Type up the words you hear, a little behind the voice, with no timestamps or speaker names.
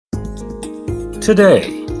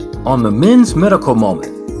Today, on the Men's Medical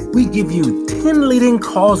Moment, we give you 10 leading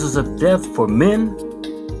causes of death for men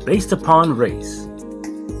based upon race.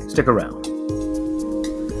 Stick around.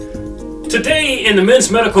 Today, in the Men's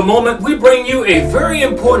Medical Moment, we bring you a very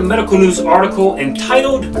important medical news article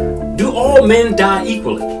entitled, "Do All Men Die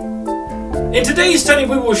Equally?" In today's study,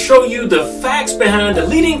 we will show you the facts behind the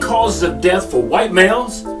leading causes of death for white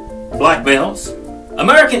males, black males,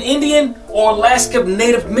 American Indian or Alaska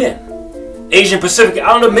Native men, Asian Pacific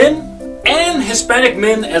Islander men, and Hispanic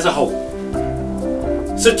men as a whole.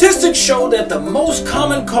 Statistics show that the most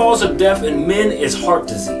common cause of death in men is heart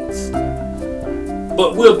disease.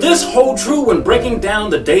 But will this hold true when breaking down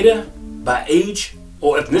the data by age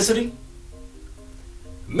or ethnicity?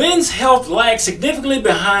 Men's health lags significantly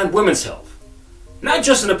behind women's health, not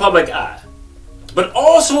just in the public eye, but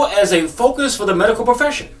also as a focus for the medical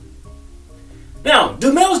profession. Now,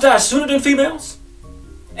 do males die sooner than females?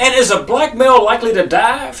 And is a black male likely to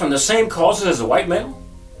die from the same causes as a white male?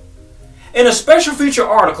 In a special feature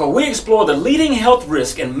article, we explore the leading health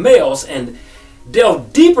risk in males and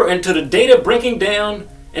delve deeper into the data, breaking down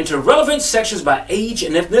into relevant sections by age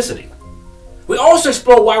and ethnicity. We also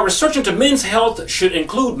explore why research into men's health should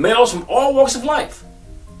include males from all walks of life.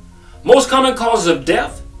 Most common causes of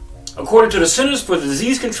death, according to the Centers for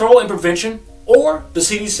Disease Control and Prevention, or the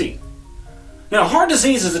CDC. Now, heart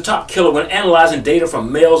disease is the top killer when analyzing data from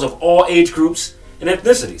males of all age groups and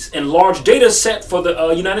ethnicities in large data set for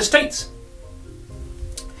the United States.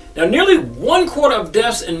 Now, nearly 1/4 of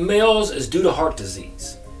deaths in males is due to heart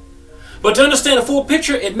disease. But to understand the full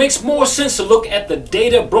picture, it makes more sense to look at the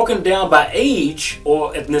data broken down by age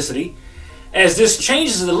or ethnicity, as this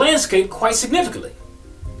changes the landscape quite significantly.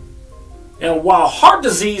 Now, while heart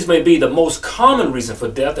disease may be the most common reason for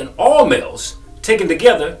death in all males, taken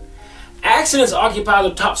together, accidents occupy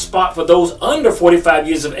the top spot for those under 45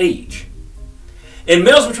 years of age. In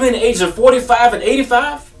males between the ages of 45 and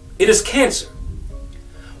 85, it is cancer.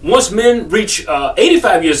 Once men reach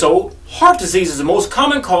 85 years old, heart disease is the most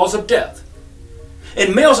common cause of death.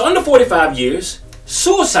 In males under 45 years,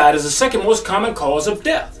 suicide is the second most common cause of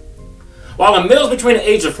death. While in males between the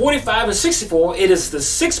ages of 45 and 64, it is the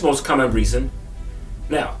sixth most common reason.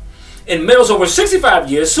 Now, in males over 65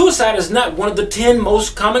 years, suicide is not one of the 10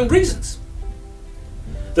 most common reasons.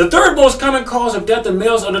 The third most common cause of death in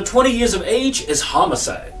males under 20 years of age is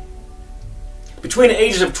homicide. Between the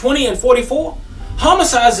ages of 20 and 44,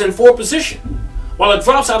 homicide is in fourth position, while it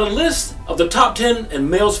drops out of the list of the top 10 in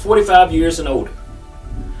males 45 years and older.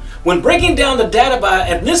 When breaking down the data by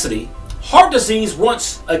ethnicity, heart disease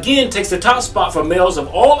once again takes the top spot for males of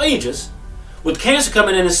all ages, with cancer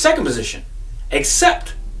coming in second position,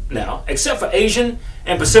 except for Asian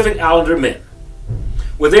and Pacific Islander men,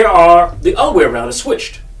 where there are the other way around is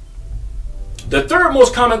switched. The third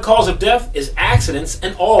most common cause of death is accidents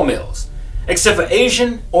in all males, except for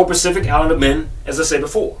Asian or Pacific Islander men, as I said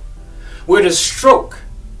before, where it is stroke.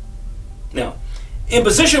 Now, in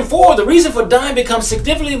position 4, the reason for dying becomes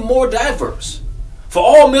significantly more diverse. For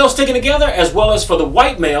all males taken together, as well as for the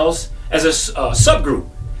white males as a subgroup,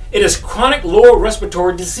 it is chronic lower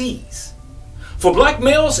respiratory disease. For black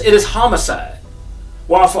males, it is homicide,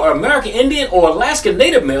 while for American Indian or Alaska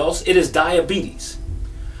Native males, it is diabetes.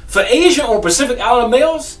 For Asian or Pacific Islander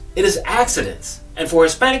males, it is accidents, and for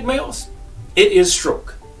Hispanic males, it is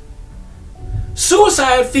stroke.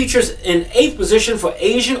 Suicide features in 8th position for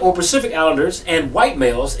Asian or Pacific Islanders and white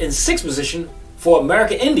males, in 6th position for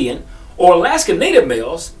American Indian or Alaska Native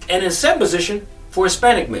males, and in 7th position for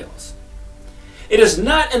Hispanic males. It is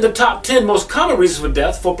not in the top 10 most common reasons for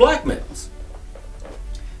death for black males.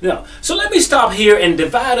 Now, so let me stop here and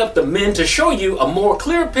divide up the men to show you a more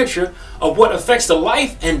clear picture of what affects the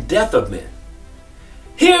life and death of men.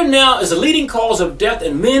 Here now is the leading cause of death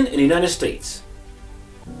in men in the United States.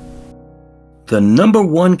 The number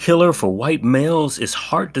one killer for white males is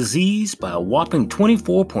heart disease by a whopping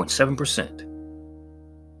 24.7%.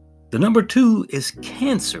 The number 2 is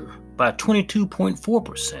cancer by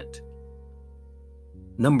 22.4%.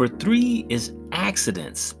 Number 3 is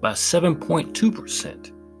accidents by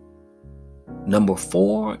 7.2%. Number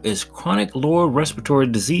 4 is chronic lower respiratory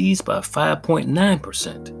disease by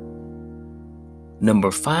 5.9%.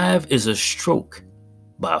 Number 5 is a stroke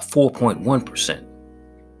by 4.1%.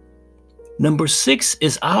 Number 6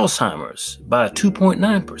 is Alzheimer's by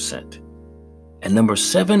 2.9%. And number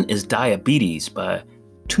 7 is diabetes by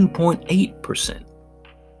 2.8%.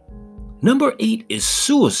 Number 8 is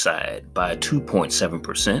suicide by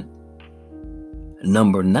 2.7%.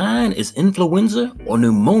 Number 9 is influenza or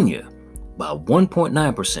pneumonia by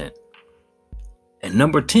 1.9%. And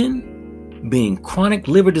number 10 being chronic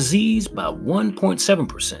liver disease by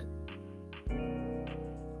 1.7%.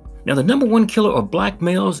 Now, the number one killer of black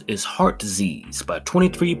males is heart disease by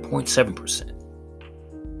 23.7%.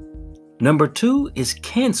 Number 2 is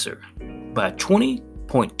cancer by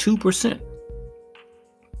 20.2%.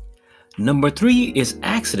 Number 3 is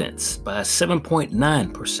accidents by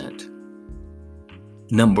 7.9%.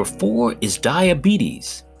 Number 4 is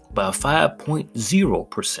diabetes by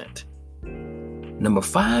 5.0%. Number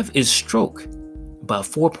 5 is stroke by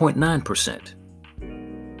 4.9%.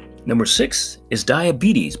 Number 6 is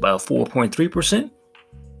diabetes by 4.3%.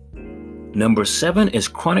 Number 7 is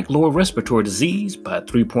chronic lower respiratory disease by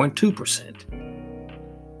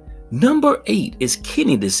 3.2%. Number 8 is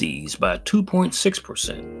kidney disease by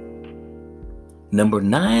 2.6%. Number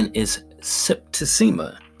 9 is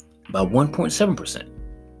septicemia by 1.7%.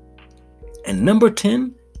 And number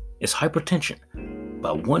 10 is hypertension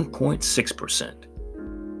by 1.6%.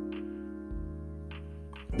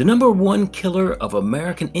 The number one killer of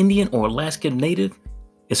American Indian or Alaskan Native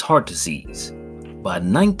is heart disease by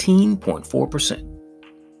 19.4%.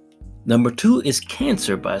 Number 2 is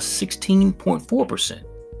cancer by 16.4%.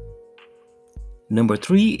 Number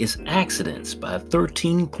 3 is accidents by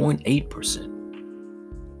 13.8%.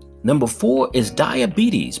 Number 4 is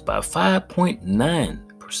diabetes by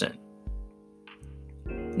 5.9%.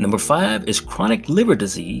 Number 5 is chronic liver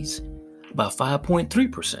disease by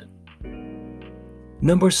 5.3%.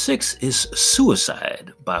 Number 6 is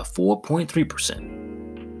suicide by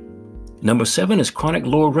 4.3%. Number 7 is chronic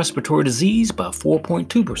lower respiratory disease by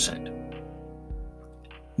 4.2%.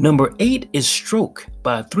 Number 8 is stroke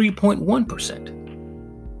by 3.1%.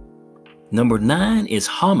 Number 9 is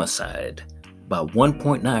homicide by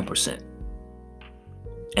 1.9%.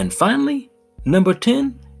 And finally, number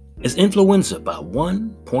 10 is influenza by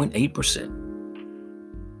 1.8%.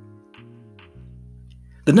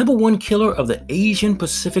 The number one killer of the Asian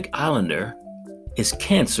Pacific Islander is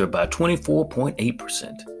cancer by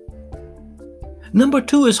 24.8%. Number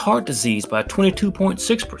 2 is heart disease by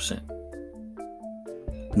 22.6%.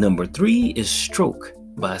 Number 3 is stroke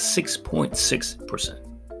by 6.6%.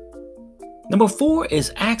 Number 4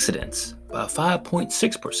 is accidents by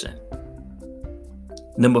 5.6%.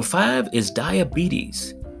 Number 5 is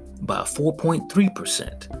diabetes by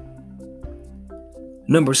 4.3%.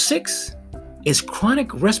 Number 6 is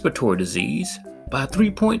chronic respiratory disease by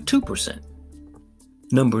 3.2%.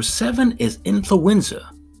 Number 7 is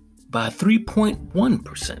influenza by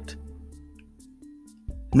 3.1%.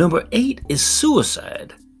 Number 8 is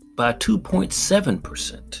suicide by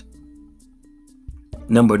 2.7%.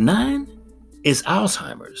 Number 9 is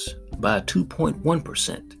Alzheimer's by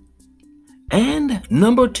 2.1%. And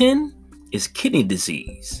number 10 is kidney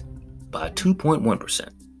disease by 2.1%.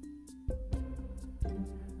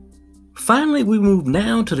 Finally, we move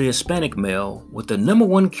now to the Hispanic male, with the number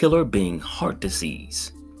one killer being heart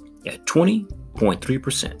disease at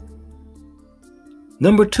 20.3%.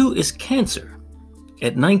 Number 2 is cancer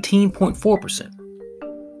at 19.4%.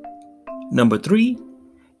 Number 3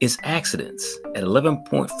 is accidents at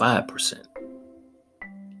 11.5%.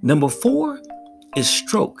 Number 4 is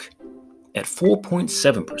stroke at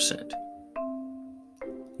 4.7%.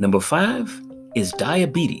 Number 5 is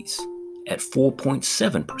diabetes at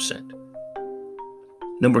 4.7%.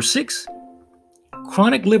 Number 6,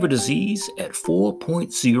 chronic liver disease at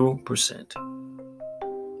 4.0%.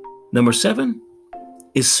 Number 7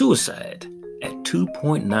 is suicide at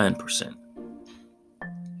 2.9%.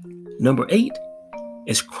 Number 8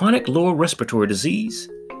 is chronic lower respiratory disease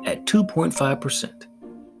at 2.5%.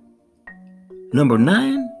 Number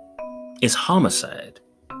 9 is homicide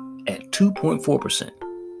at 2.4%.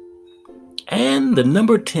 And the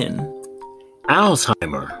number 10,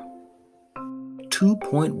 Alzheimer,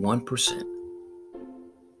 2.1%.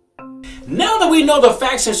 Now that we know the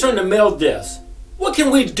facts concerning the male deaths, what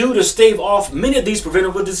can we do to stave off many of these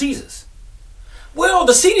preventable diseases? Well,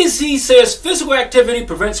 the CDC says physical activity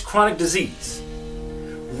prevents chronic disease.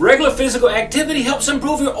 Regular physical activity helps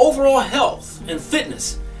improve your overall health and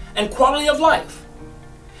fitness and quality of life.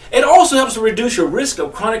 It also helps to reduce your risk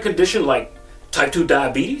of chronic conditions like type 2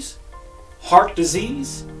 diabetes, heart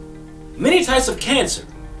disease, many types of cancer,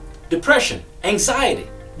 depression, anxiety,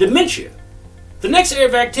 dementia. The next area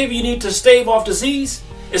of activity you need to stave off disease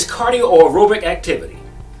is cardio or aerobic activity,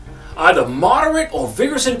 either moderate or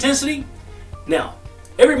vigorous intensity. Now,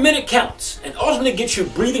 every minute counts and ultimately gets you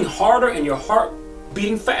breathing harder and your heart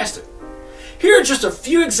beating faster. Here are just a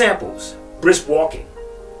few examples: brisk walking,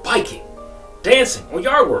 biking, dancing, or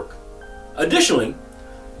yard work. Additionally,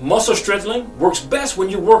 muscle strengthening works best when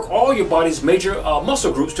you work all your body's major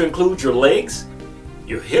muscle groups to include your legs,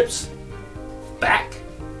 your hips, back,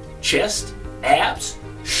 chest, abs,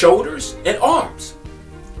 shoulders, and arms.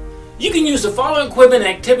 You can use the following equipment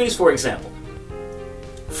and activities for example.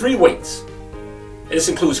 Free weights. This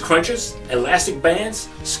includes crunches, elastic bands,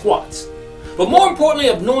 squats. But more importantly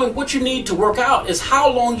of knowing what you need to work out is how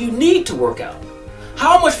long you need to work out.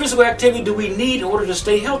 How much physical activity do we need in order to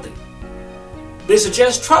stay healthy? They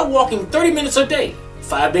suggest try walking 30 minutes a day,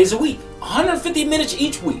 5 days a week, 150 minutes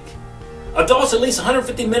each week. Adults at least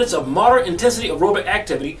 150 minutes of moderate intensity aerobic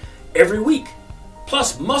activity every week,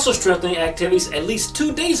 plus muscle strengthening activities at least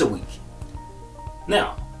 2 days a week.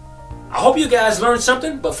 Now, I hope you guys learned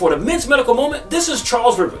something, but for the Men's Medical Moment, this is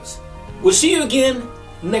Charles Rivers. We'll see you again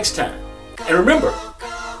next time. And remember,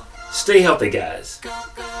 stay healthy, guys.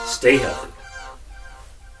 Stay healthy.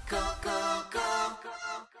 Go, go, go.